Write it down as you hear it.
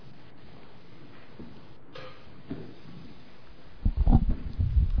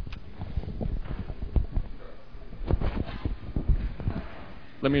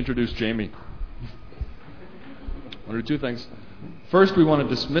let me introduce Jamie. One or two things. First, we want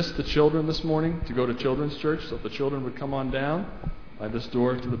to dismiss the children this morning to go to children's church, so if the children would come on down by this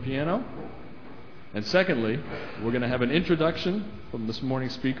door to the piano. And secondly, we're going to have an introduction from this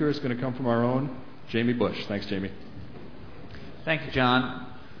morning's speaker. It's going to come from our own Jamie Bush. Thanks, Jamie. Thank you, John.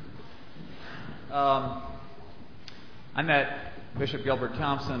 I met Bishop Gilbert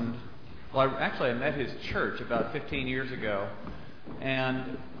Thompson. Well, I met his church about 15 years ago.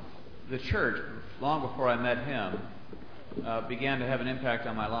 And the church, long before I met him, began to have an impact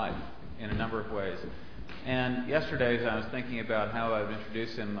on my life in a number of ways. And yesterday, as I was thinking about how I would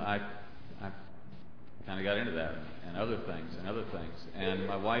introduce him, I kind of got into that and other things. And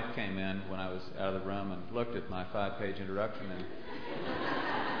my wife came in when I was out of the room and looked at my 5-page introduction. And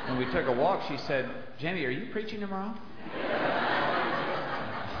when we took a walk, she said, "Jamie, are you preaching tomorrow?"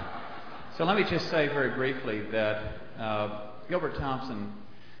 So let me just say very briefly that Gilbert Thompson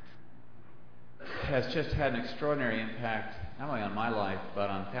has just had an extraordinary impact, not only on my life, but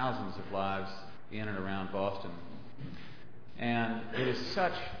on thousands of lives in and around Boston. And it is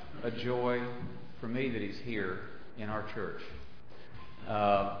such a joy for me that he's here in our church.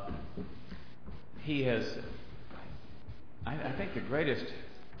 He has, I think the greatest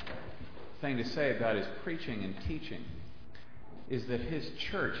thing to say about his preaching and teaching is that his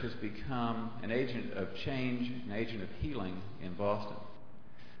church has become an agent of change, an agent of healing in Boston.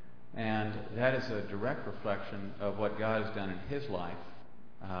 And that is a direct reflection of what God has done in his life.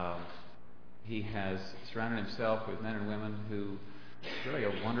 He has surrounded himself with men and women who really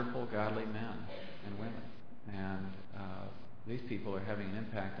are wonderful, godly men and women. And these people are having an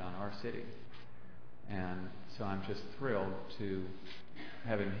impact on our city. And so I'm just thrilled to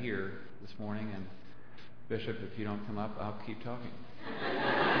have him here this morning. And Bishop, if you don't come up, I'll keep talking.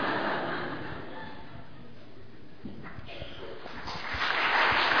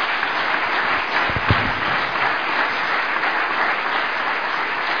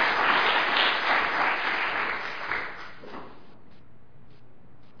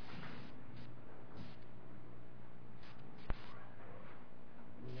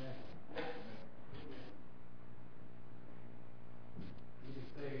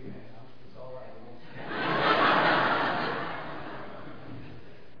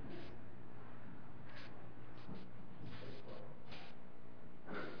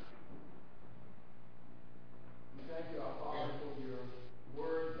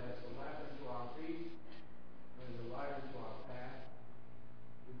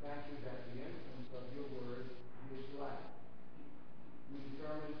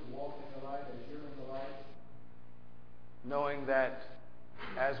 Knowing that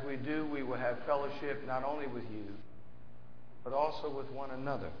as we do, we will have fellowship not only with you, but also with one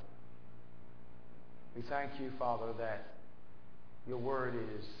another. We thank you, Father, that your word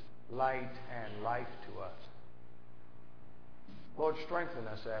is light and life to us. Lord, strengthen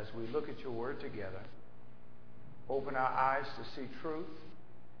us as we look at your word together. Open our eyes to see truth.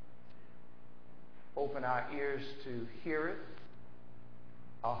 Open our ears to hear it,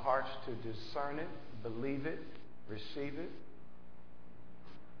 our hearts to discern it, believe it, receive it,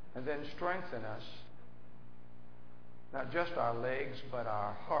 and then strengthen us, not just our legs, but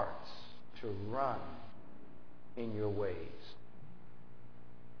our hearts to run in your ways.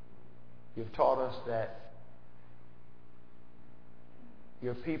 You've taught us that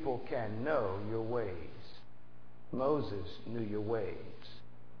your people can know your ways. Moses knew your ways.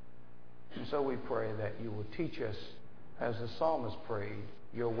 And so we pray that you will teach us, as the psalmist prayed,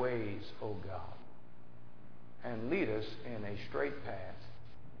 your ways, O God, and lead us in a straight path,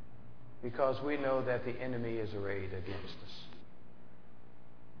 because we know that the enemy is arrayed against us.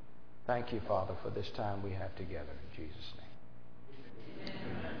 Thank you, Father, for this time we have together. In Jesus' name.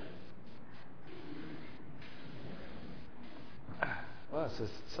 Amen. Well,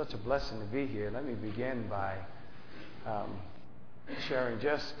 it's such a blessing to be here. Let me begin by sharing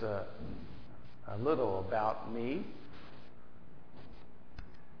just a little about me.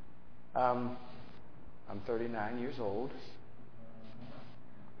 I'm 39 years old.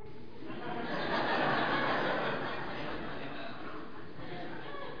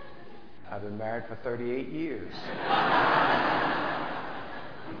 I've been married for 38 years.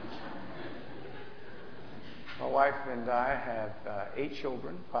 My wife and I have 8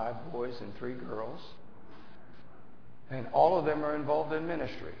 children, 5 boys and 3 girls. And all of them are involved in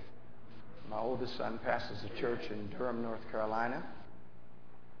ministry. My oldest son pastors a church in Durham, North Carolina,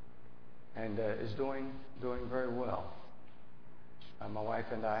 and is doing very well. My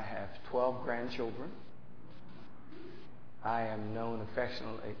wife and I have 12 grandchildren. I am known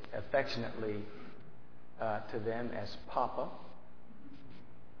affectionately to them as Papa.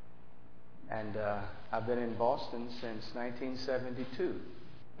 And I've been in Boston since 1972.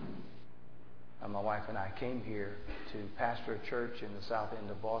 My wife and I came here to pastor a church in the south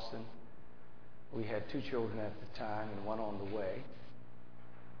end of Boston. We had 2 children at the time and 1 on the way.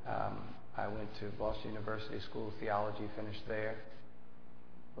 I went to Boston University School of Theology, finished there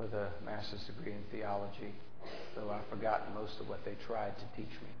with a master's degree in theology, though I've forgotten most of what they tried to teach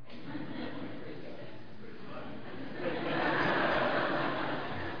me.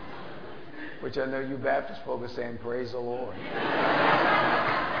 Which I know you Baptist folk are saying, praise the Lord.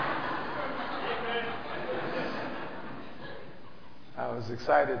 I was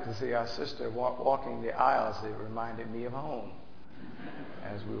excited to see our sister walking the aisles. It reminded me of home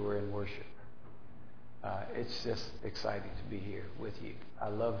as we were in worship. It's just exciting to be here with you. I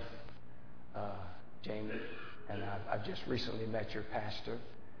love Jamie, and I've just recently met your pastor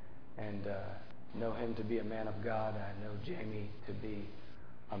and know him to be a man of God. I know Jamie to be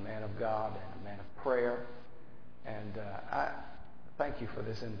a man of God and a man of prayer. And I thank you for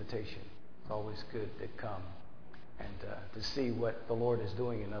this invitation. It's always good to come and to see what the Lord is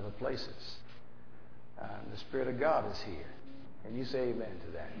doing in other places. The Spirit of God is here. And you say amen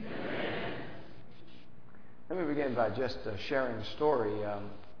to that. Amen. Let me begin by just sharing a story.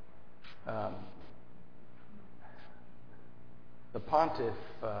 The pontiff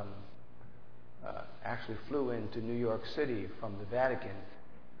actually flew into New York City from the Vatican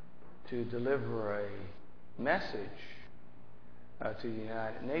to deliver a message to the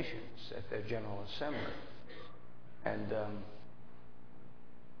United Nations at their General Assembly. And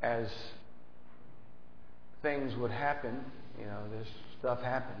as things would happen, this stuff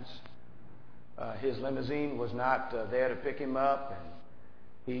happens. His limousine was not there to pick him up, and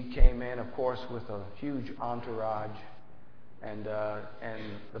he came in, of course, with a huge entourage, and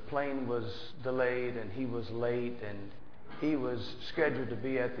the plane was delayed, and he was late, and he was scheduled to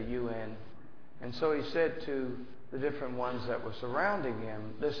be at the UN. And so he said to the different ones that were surrounding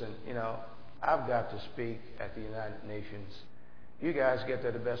him, listen, I've got to speak at the United Nations. You guys get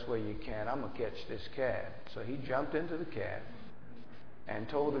there the best way you can. I'm going to catch this cab. So he jumped into the cab and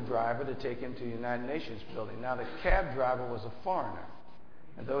told the driver to take him to the United Nations building. Now, the cab driver was a foreigner.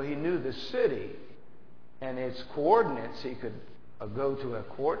 And though he knew the city and its coordinates, he could go to a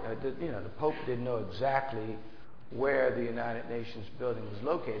coordinate. The Pope didn't know exactly where the United Nations building was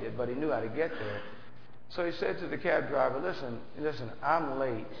located, but he knew how to get there. So he said to the cab driver, listen, I'm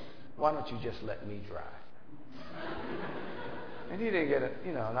late. Why don't you just let me drive? And he didn't get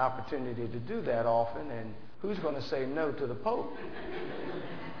an opportunity to do that often, and who's going to say no to the Pope?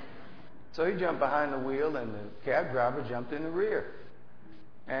 So he jumped behind the wheel, and the cab driver jumped in the rear.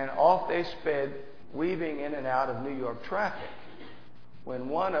 And off they sped, weaving in and out of New York traffic, when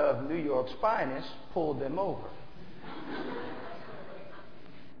one of New York's finest pulled them over.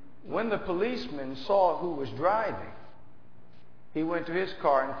 When the policeman saw who was driving, he went to his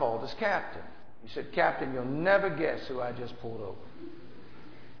car and called his captain. He said, Captain, you'll never guess who I just pulled over.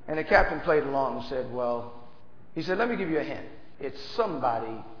 And the captain played along and said, he said, let me give you a hint. It's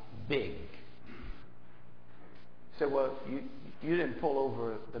somebody big. He said, you didn't pull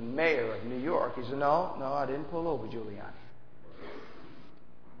over the mayor of New York. He said, no, I didn't pull over Giuliani,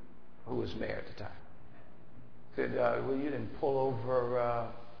 who was mayor at the time. He said, you didn't pull over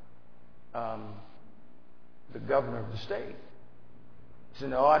the governor of the state. He said,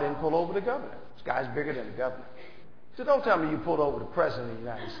 no, I didn't pull over the governor. This guy's bigger than the governor. He said, don't tell me you pulled over the president of the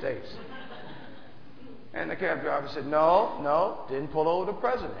United States. And the cab driver said, no, didn't pull over the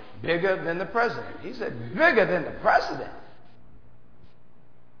president. Bigger than the president. He said, bigger than the president.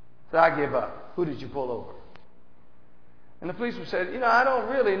 So I give up. Who did you pull over? And the policeman said, I don't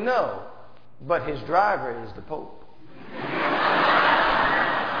really know, but his driver is the Pope.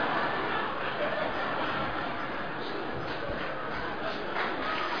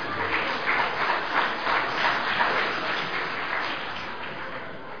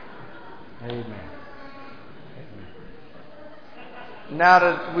 Amen. Now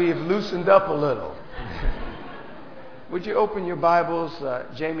that we've loosened up a little, would you open your Bibles?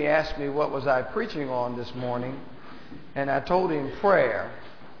 Jamie asked me what was I preaching on this morning, and I told him prayer.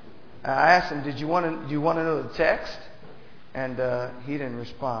 I asked him, do you want to know the text? And he didn't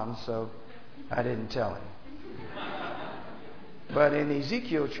respond, so I didn't tell him. But in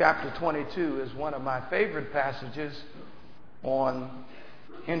Ezekiel chapter 22 is one of my favorite passages on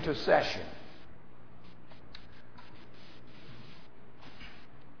intercession.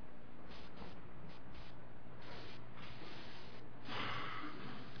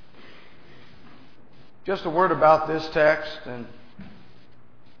 Just a word about this text, and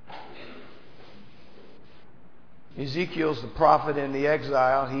Ezekiel's the prophet in the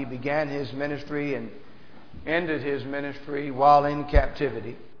exile. He began his ministry and ended his ministry while in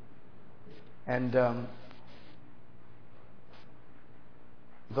captivity. And the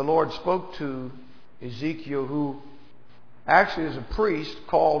Lord spoke to Ezekiel, who actually is a priest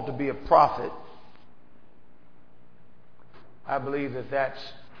called to be a prophet. I believe that that's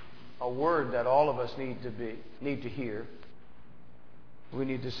a word that all of us need to hear. We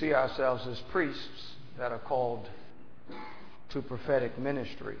need to see ourselves as priests that are called to prophetic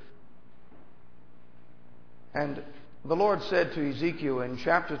ministry. And the Lord said to Ezekiel in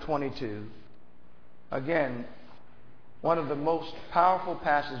chapter 22, again, one of the most powerful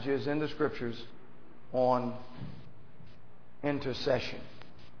passages in the Scriptures on intercession.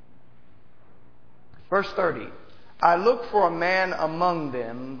 Verse 30, I looked for a man among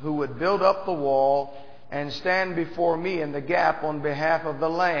them who would build up the wall and stand before me in the gap on behalf of the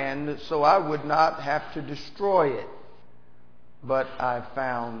land, so I would not have to destroy it. But I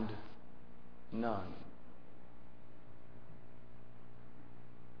found none.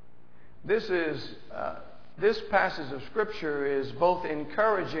 This passage of Scripture is both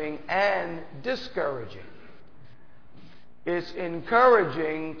encouraging and discouraging. It's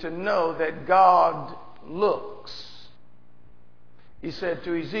encouraging to know that God looks. He said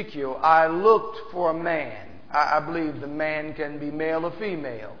to Ezekiel, I looked for a man. I believe the man can be male or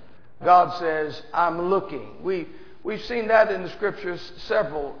female. God says, I'm looking. We've seen that in the Scriptures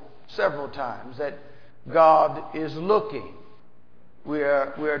several times, that God is looking. We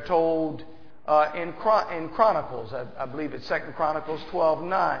are told in Chronicles, I believe it's 2 Chronicles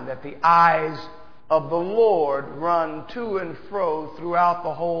 12:9, that the eyes of the Lord run to and fro throughout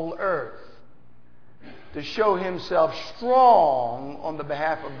the whole earth to show himself strong on the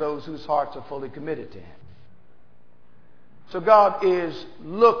behalf of those whose hearts are fully committed to him. So God is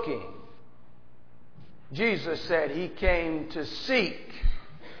looking. Jesus said he came to seek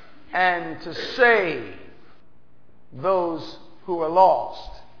and to save those who are lost.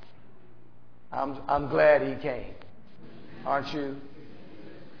 I'm glad he came. Aren't you?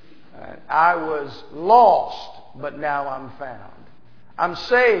 I was lost, but now I'm found. I'm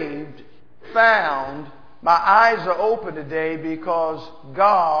saved, found. My eyes are open today because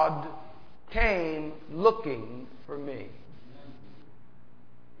God came looking for me.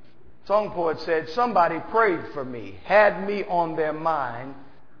 Song poet said, somebody prayed for me, had me on their mind,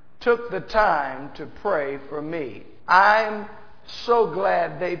 took the time to pray for me. I'm so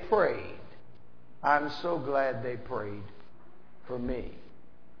glad they prayed. I'm so glad they prayed for me.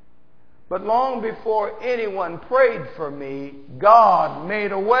 But long before anyone prayed for me, God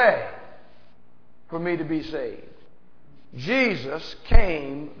made a way for me to be saved. Jesus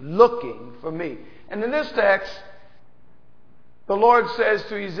came looking for me. And in this text, the Lord says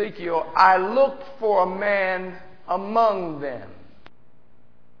to Ezekiel, I looked for a man among them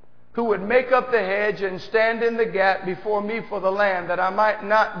who would make up the hedge and stand in the gap before me for the land, that I might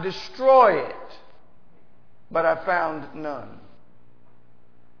not destroy it. But I found none.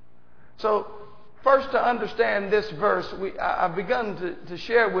 So, first, to understand this verse, I've begun to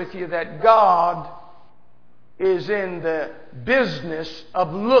share with you that God is in the business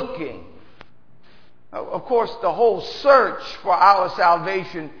of looking. Of course, the whole search for our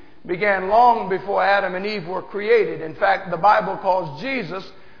salvation began long before Adam and Eve were created. In fact, the Bible calls Jesus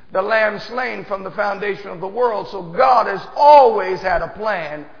the Lamb slain from the foundation of the world. So God has always had a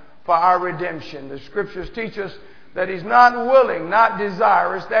plan for our redemption. The Scriptures teach us that He's not willing, not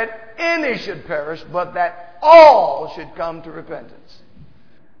desirous that any should perish, but that all should come to repentance.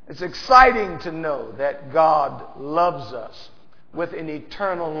 It's exciting to know that God loves us with an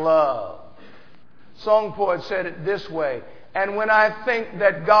eternal love. Song poet said it this way, and when I think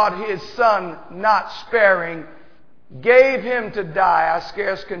that God, His Son, not sparing, gave Him to die, I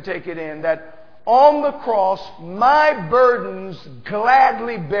scarce can take it in, that on the cross, my burdens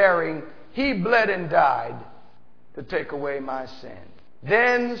gladly bearing, He bled and died to take away my sin.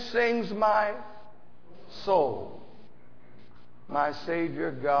 Then sings my soul, my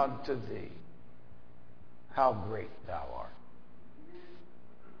Savior God, to Thee, how great Thou art.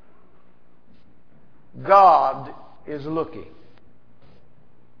 God is looking.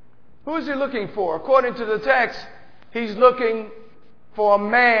 Who is He looking for? According to the text, He's looking for a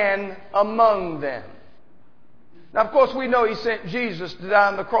man among them. Now, of course, we know He sent Jesus to die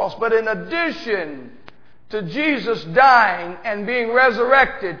on the cross, but in addition to Jesus dying and being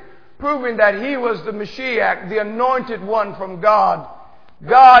resurrected, proving that He was the Mashiach, the anointed one from God,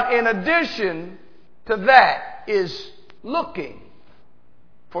 God, in addition to that, is looking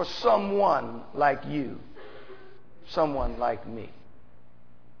for someone like you, someone like me.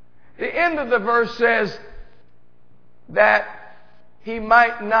 The end of the verse says, that he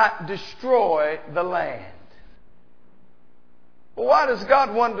might not destroy the land. Well,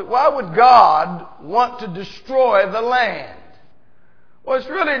 why would God want to destroy the land? Well, it's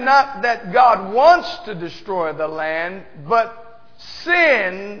really not that God wants to destroy the land, but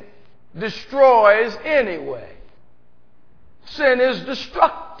sin destroys anyway. Sin is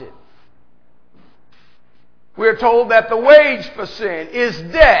destructive. We're told that the wage for sin is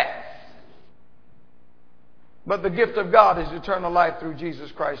death. But the gift of God is eternal life through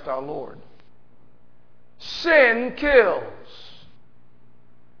Jesus Christ our Lord. Sin kills.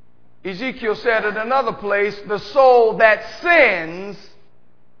 Ezekiel said in another place, the soul that sins,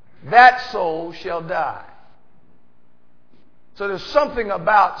 that soul shall die. So there's something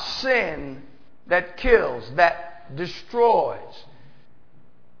about sin that kills, that destroys.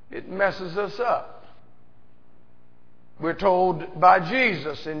 It messes us up. We're told by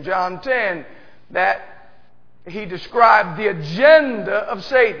Jesus in John 10 that he described the agenda of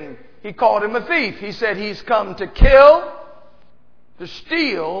Satan. He called him a thief. He said he's come to kill, to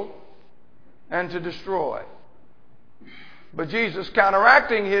steal, and to destroy. But Jesus,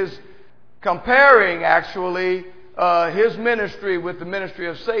 comparing actually his ministry with the ministry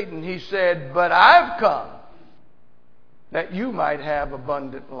of Satan, he said, but I've come that you might have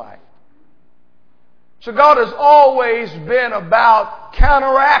abundant life. So God has always been about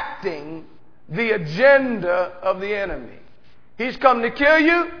counteracting the agenda of the enemy. He's come to kill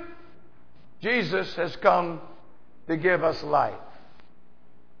you. Jesus has come to give us life.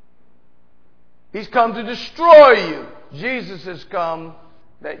 He's come to destroy you. Jesus has come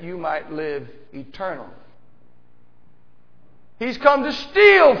that you might live eternally. He's come to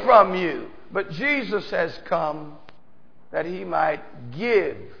steal from you, but Jesus has come that he might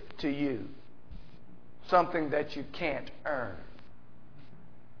give to you something that you can't earn.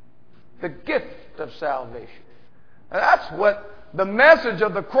 The gift of salvation. And that's what the message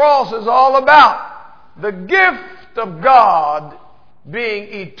of the cross is all about. The gift of God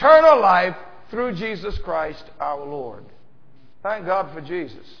being eternal life through Jesus Christ our Lord. Thank God for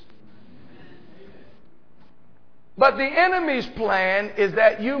Jesus. But the enemy's plan is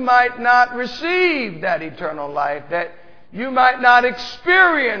that you might not receive that eternal life, that you might not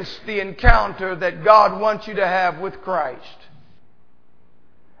experience the encounter that God wants you to have with Christ.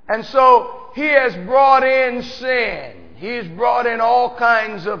 And so he has brought in sin. He's brought in all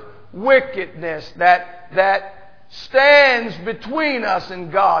kinds of wickedness that stands between us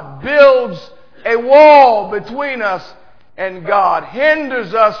and God, builds a wall between us and God,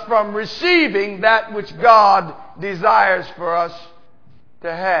 hinders us from receiving that which God desires for us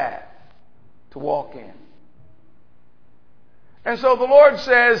to have, to walk in. And so the Lord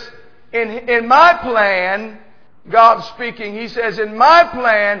says, in my plan, God speaking, he says, in my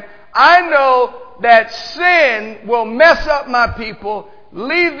plan, I know that sin will mess up my people,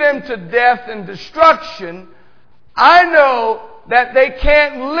 lead them to death and destruction. I know that they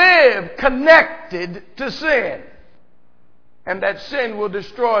can't live connected to sin, and that sin will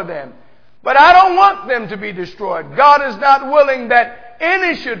destroy them. But I don't want them to be destroyed. God is not willing that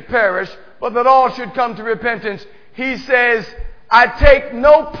any should perish, but that all should come to repentance. He says, I take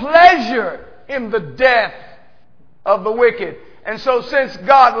no pleasure in the death of the wicked. And so since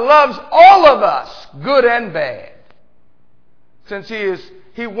God loves all of us, good and bad, since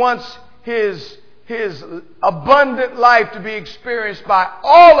He wants His abundant life to be experienced by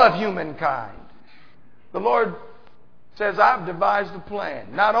all of humankind, the Lord says, I've devised a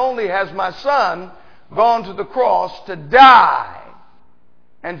plan. Not only has my Son gone to the cross to die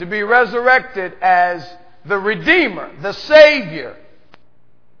and to be resurrected as the Redeemer, the Savior.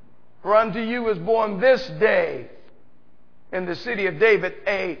 For unto you is born this day in the city of David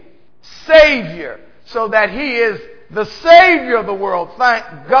a Savior, so that He is the Savior of the world.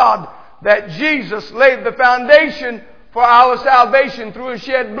 Thank God that Jesus laid the foundation for our salvation through His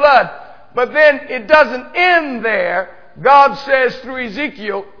shed blood. But then it doesn't end there. God says through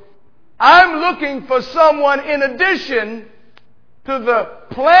Ezekiel, I'm looking for someone in addition to the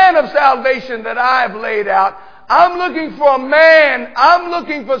plan of salvation that I've laid out. I'm looking for a man, I'm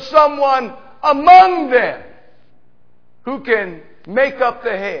looking for someone among them who can make up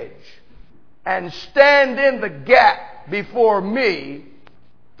the hedge and stand in the gap before me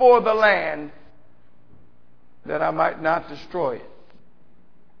for the land, that I might not destroy it.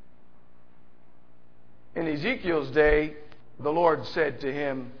 In Ezekiel's day, the Lord said to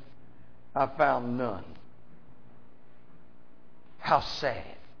him, I found none. How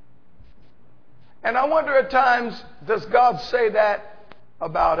sad. And I wonder at times, does God say that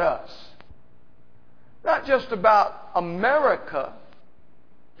about us? Not just about America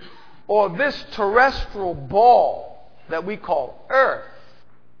or this terrestrial ball that we call earth.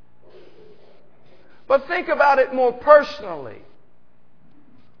 But think about it more personally.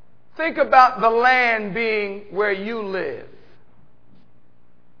 Think about the land being where you live,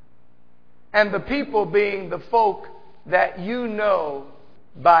 and the people being the folk that you know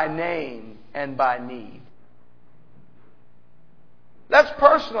by name and by need. Let's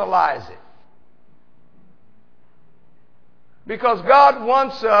personalize it. Because God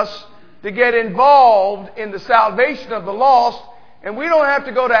wants us to get involved in the salvation of the lost, and we don't have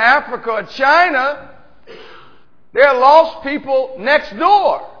to go to Africa or China. There are lost people next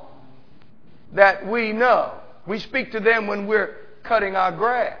door that we know. We speak to them when we're cutting our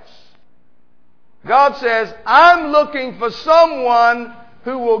grass. God says, I'm looking for someone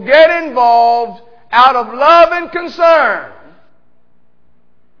who will get involved out of love and concern.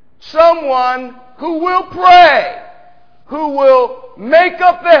 Someone who will pray, who will make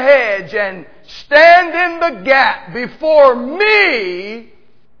up the hedge and stand in the gap before me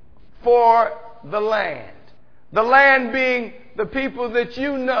for the land. The land being the people that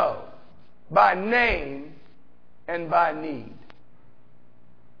you know by name and by need.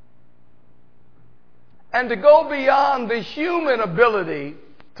 And to go beyond the human ability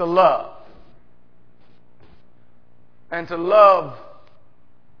to love. And to love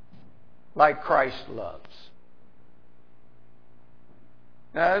like Christ loves.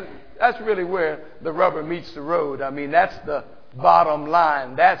 Now, that's really where the rubber meets the road. I mean, that's the bottom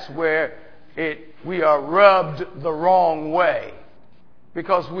line. That's where we are rubbed the wrong way.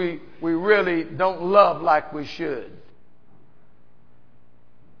 Because we really don't love like we should.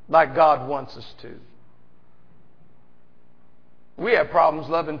 Like God wants us to. We have problems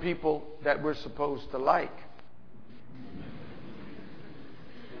loving people that we're supposed to like.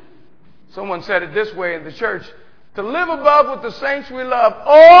 Someone said it this way in the church: to live above with the saints we love,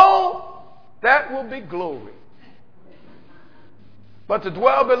 oh, that will be glory. But to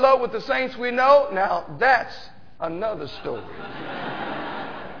dwell below with the saints we know, now that's another story.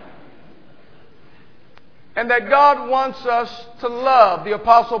 And that God wants us to love. The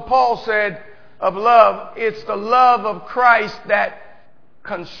Apostle Paul said of love, it's the love of Christ that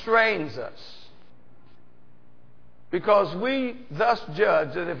constrains us. Because we thus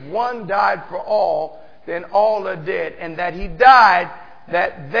judge that if one died for all, then all are dead. And that he died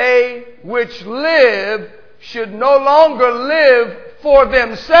that they which live should no longer live for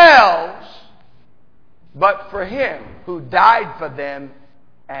themselves, but for him who died for them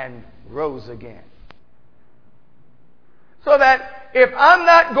and rose again. So that if I'm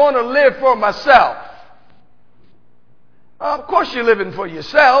not going to live for myself, of course you're living for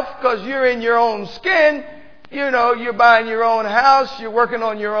yourself because you're in your own skin. You know, you're buying your own house, you're working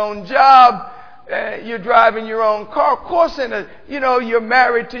on your own job, you're driving your own car. Of course, you're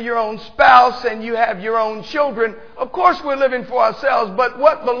married to your own spouse and you have your own children. Of course we're living for ourselves. But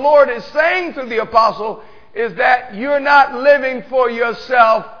what the Lord is saying through the apostle is that you're not living for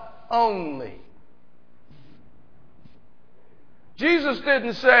yourself only. Jesus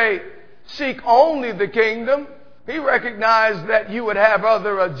didn't say, seek only the kingdom. He recognized that you would have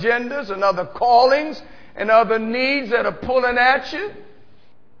other agendas and other callings and other needs that are pulling at you.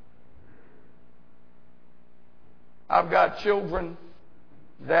 I've got children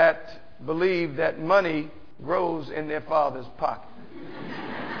that believe that money grows in their father's pocket.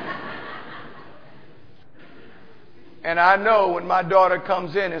 And I know when my daughter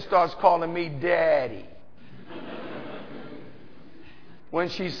comes in and starts calling me daddy, when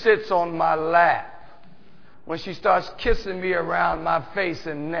she sits on my lap, when she starts kissing me around my face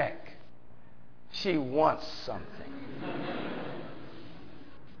and neck, she wants something.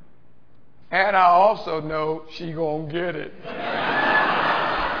 And I also know she gonna get it.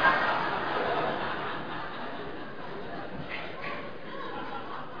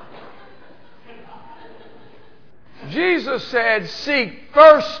 Jesus said, seek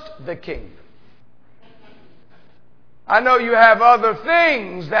first the kingdom. I know you have other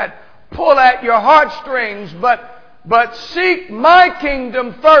things that pull at your heartstrings, but seek my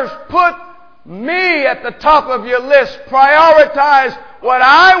kingdom first. Put me at the top of your list. Prioritize what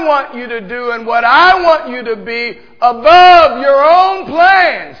I want you to do and what I want you to be above your own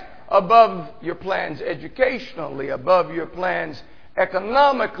plans, above your plans educationally, above your plans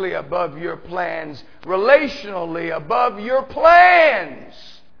economically, above your plans relationally, above your plans,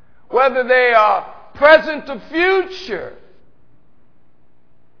 whether they are present or future.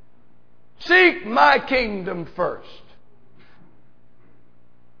 Seek my kingdom first.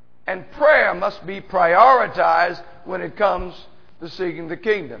 And prayer must be prioritized when it comes to seeking the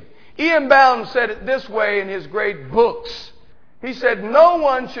kingdom. Ian Bound said it this way in his great books. He said no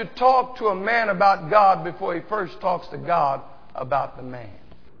one should talk to a man about God before he first talks to God about the man.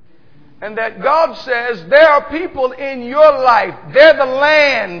 And that God says there are people in your life, they're the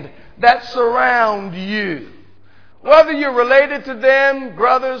land that surround you. Whether you're related to them,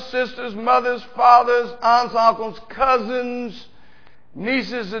 brothers, sisters, mothers, fathers, aunts, uncles, cousins,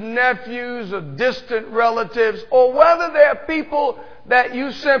 nieces and nephews, or distant relatives, or whether they're people that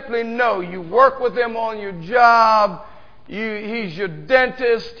you simply know. You work with them on your job. He's your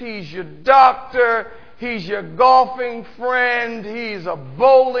dentist. He's your doctor. He's your golfing friend. He's a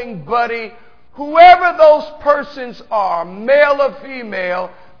bowling buddy. Whoever those persons are, male or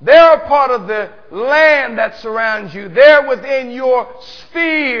female, they're a part of the land that surrounds you. They're within your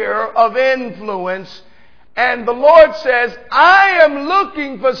sphere of influence. And the Lord says, I am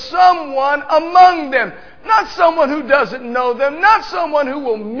looking for someone among them. Not someone who doesn't know them. Not someone who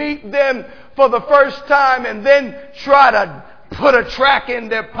will meet them for the first time and then try to put a tract in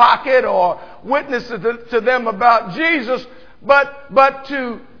their pocket or witness to them about Jesus. But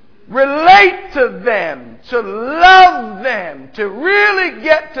to relate to them, to love them, to really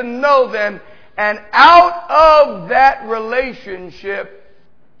get to know them, and out of that relationship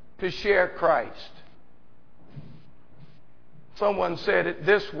to share Christ. Someone said it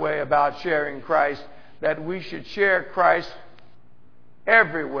this way about sharing Christ, that we should share Christ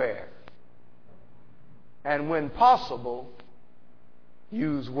everywhere. And when possible,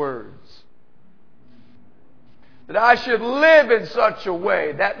 use words. That I should live in such a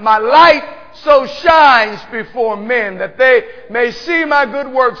way that my light so shines before men that they may see my good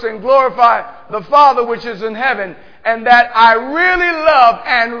works and glorify the Father which is in heaven, and that I really love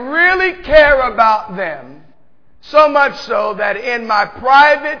and really care about them, so much so that in my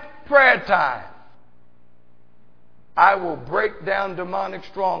private prayer time I will break down demonic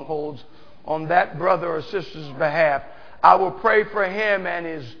strongholds on that brother or sister's behalf. I will pray for him and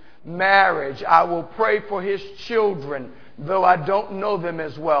his marriage. I will pray for his children, though I don't know them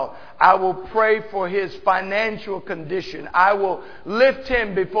as well. I will pray for his financial condition. I will lift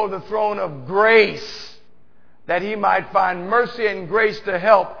him before the throne of grace, that he might find mercy and grace to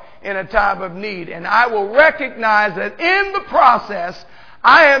help in a time of need. And I will recognize that in the process,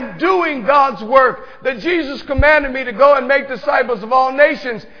 I am doing God's work, that Jesus commanded me to go and make disciples of all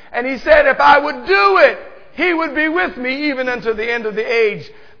nations. And He said if I would do it, He would be with me even unto the end of the age.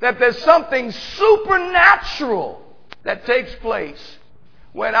 That there's something supernatural that takes place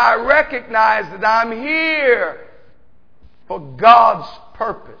when I recognize that I'm here for God's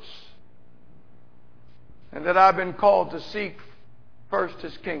purpose. And that I've been called to seek first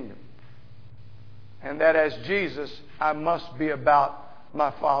His kingdom. And that as Jesus, I must be about my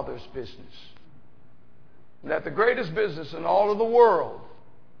Father's business. And that the greatest business in all of the world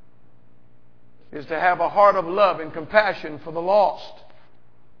is to have a heart of love and compassion for the lost.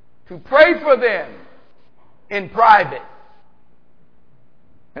 To pray for them in private.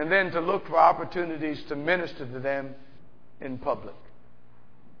 And then to look for opportunities to minister to them in public.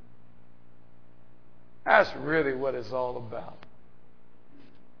 That's really what it's all about.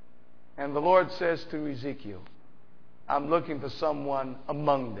 And the Lord says to Ezekiel, I'm looking for someone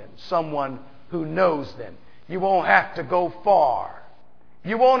among them, someone who knows them. You won't have to go far.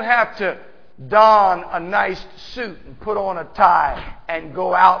 You won't have to don a nice suit and put on a tie and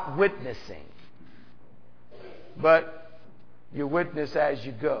go out witnessing. But you witness as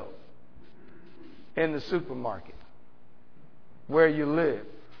you go. In the supermarket, where you live,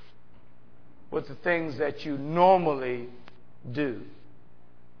 with the things that you normally do.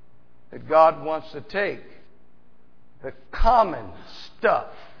 That God wants to take the common stuff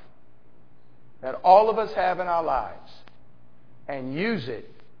that all of us have in our lives and use it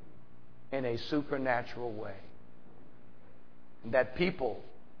in a supernatural way. And that people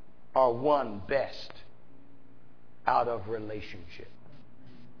are won best out of relationship.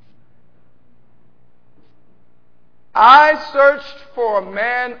 I searched for a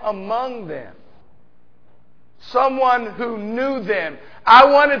man among them, someone who knew them. I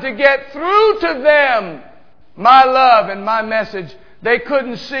wanted to get through to them my love and my message. They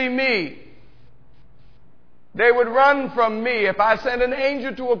couldn't see me. They would run from me if I sent an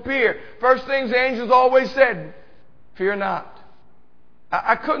angel to appear. First things the angels always said, fear not.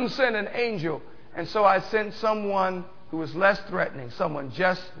 I couldn't send an angel, and so I sent someone who was less threatening, someone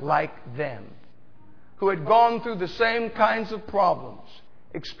just like them, who had gone through the same kinds of problems,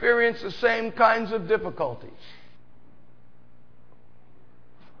 experienced the same kinds of difficulties,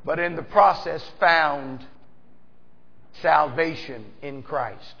 but in the process found salvation in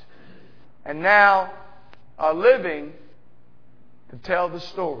Christ. And now are living to tell the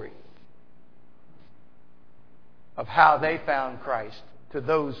story of how they found Christ to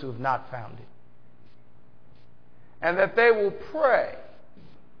those who have not found Him. And that they will pray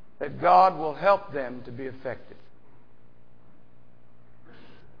that God will help them to be effective.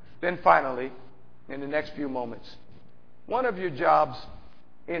 Then finally, in the next few moments, one of your jobs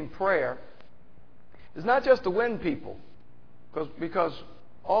in prayer is not just to win people, because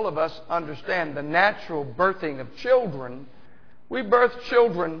all of us understand the natural birthing of children. We birth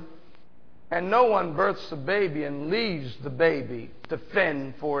children, and no one births a baby and leaves the baby to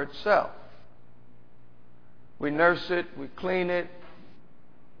fend for itself. We nurse it, we clean it,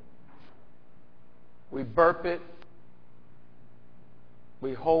 we burp it,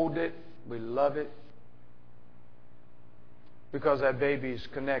 we hold it, we love it, because that baby is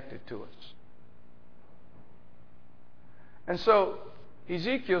connected to us. And so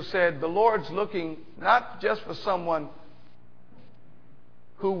Ezekiel said the Lord's looking not just for someone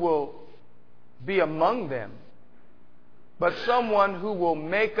who will be among them, but someone who will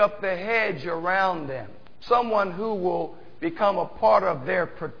make up the hedge around them. Someone who will become a part of their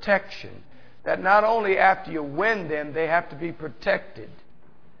protection. That not only after you win them, they have to be protected.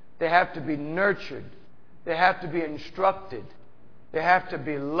 They have to be nurtured. They have to be instructed. They have to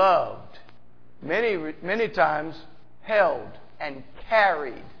be loved. Many times held and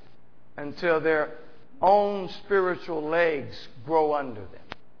carried until their own spiritual legs grow under them.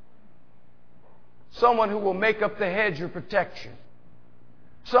 Someone who will make up the hedge of protection.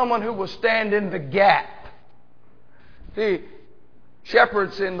 Someone who will stand in the gap. The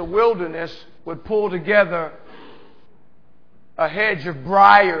shepherds in the wilderness would pull together a hedge of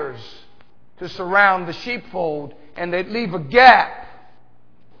briars to surround the sheepfold, and they'd leave a gap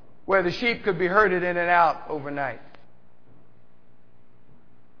where the sheep could be herded in and out overnight.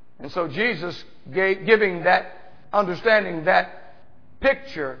 And so Jesus, giving that understanding, that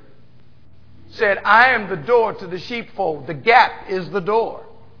picture, said, I am the door to the sheepfold. The gap is the door.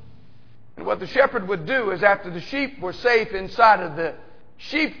 And what the shepherd would do is, after the sheep were safe inside of the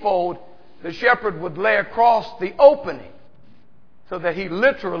sheepfold, the shepherd would lay across the opening so that he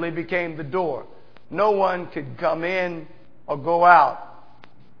literally became the door. No one could come in or go out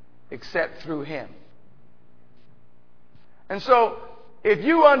except through him. And so, if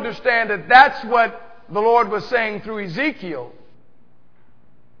you understand that that's what the Lord was saying through Ezekiel,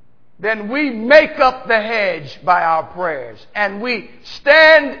 then we make up the hedge by our prayers. And we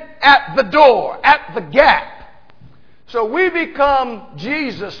stand at the door, at the gap. So we become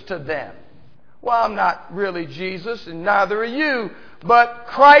Jesus to them. Well, I'm not really Jesus, and neither are you. But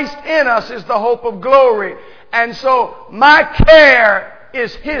Christ in us is the hope of glory. And so my care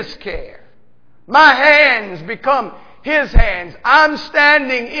is His care. My hands become His hands. I'm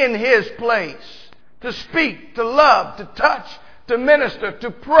standing in His place to speak, to love, to touch, to minister, to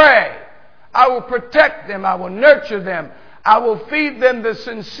pray. I will protect them. I will nurture them. I will feed them the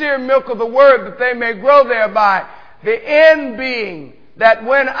sincere milk of the Word that they may grow thereby. The end being that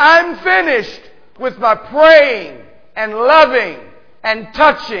when I'm finished with my praying and loving and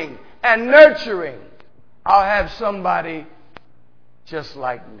touching and nurturing, I'll have somebody just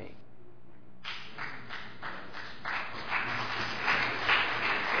like me.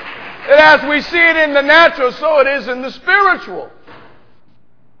 And as we see it in the natural, so it is in the spiritual.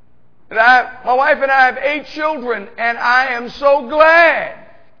 And my wife and I have 8 children, and I am so glad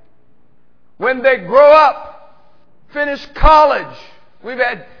when they grow up, finish college. We've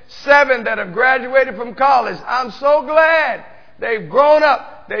had 7 that have graduated from college. I'm so glad they've grown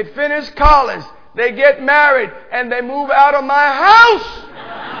up, they finished college, they get married, and they move out of my house.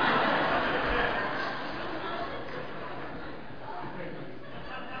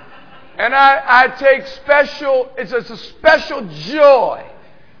 And I take it's a special joy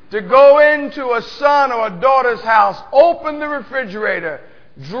to go into a son or a daughter's house, open the refrigerator,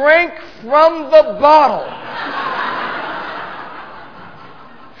 drink from the bottle,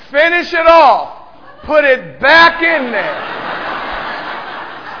 finish it off, put it back in there.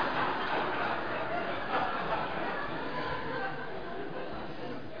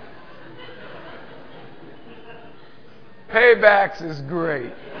 Paybacks is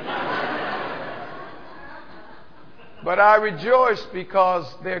great. But I rejoice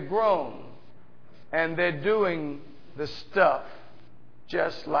because they're grown and they're doing the stuff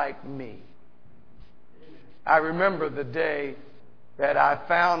just like me. I remember the day that I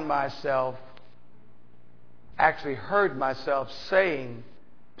found myself, actually heard myself saying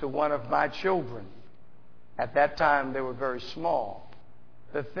to one of my children, at that time they were very small,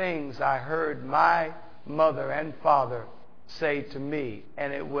 the things I heard my mother and father say to me,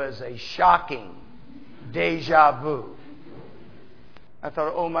 and it was a shocking deja vu. I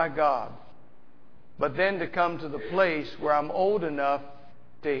thought, oh my God, but then to come to the place where I'm old enough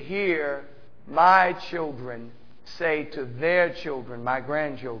to hear my children say to their children, my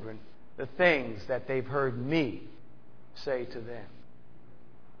grandchildren, the things that they've heard me say to them.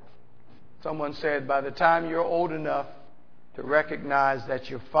 Someone said, by the time you're old enough to recognize that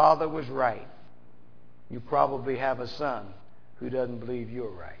your father was right, you probably have a son who doesn't believe you're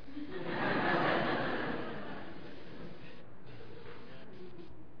right.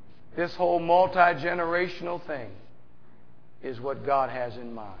 This whole multi-generational thing is what God has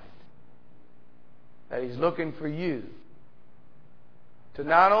in mind. That He's looking for you to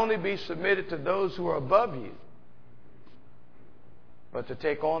not only be submitted to those who are above you, but to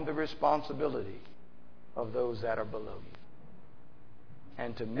take on the responsibility of those that are below you.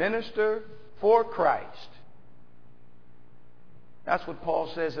 And to minister for Christ. That's what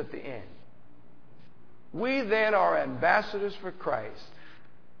Paul says at the end. We then are ambassadors for Christ,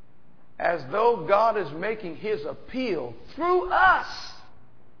 as though God is making His appeal through us.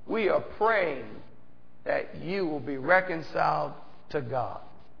 We are praying that you will be reconciled to God.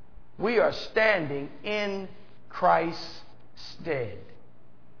 We are standing in Christ's stead,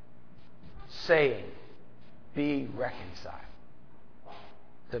 saying, be reconciled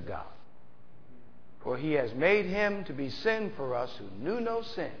to God. For He has made Him to be sin for us who knew no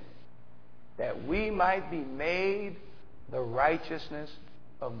sin, that we might be made the righteousness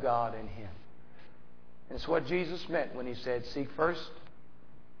of God in Him. It's what Jesus meant when He said, seek first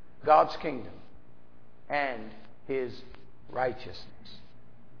God's kingdom and His righteousness.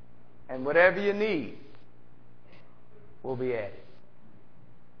 And whatever you need will be added.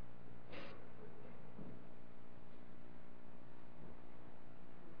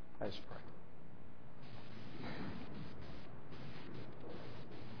 Let's pray.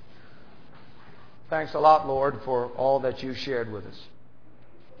 Thanks a lot, Lord, for all that you shared with us.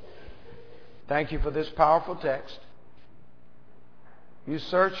 Thank you for this powerful text. You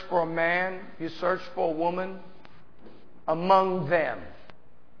search for a man, you search for a woman among them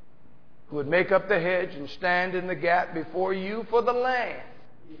who would make up the hedge and stand in the gap before you for the land,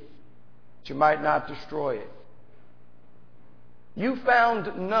 that you might not destroy it. You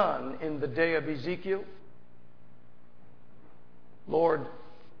found none in the day of Ezekiel. Lord,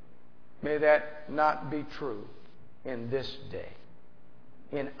 may that not be true in this day,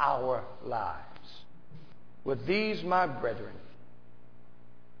 in our lives. With these, my brethren,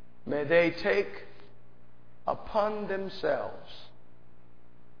 may they take upon themselves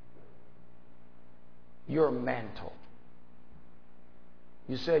your mantle.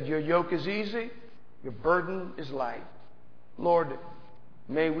 You said your yoke is easy, your burden is light. Lord,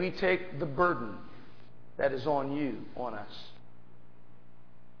 may we take the burden that is on you, on us.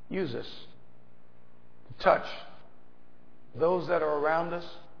 Use us to touch those that are around us,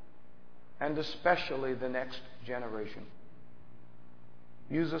 and especially the next generation.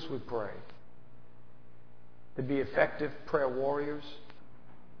 Use us, we pray, to be effective prayer warriors,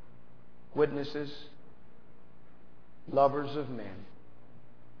 witnesses, lovers of men,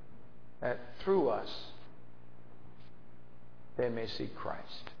 that through us they may see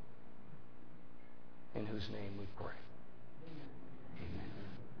Christ, in whose name we pray.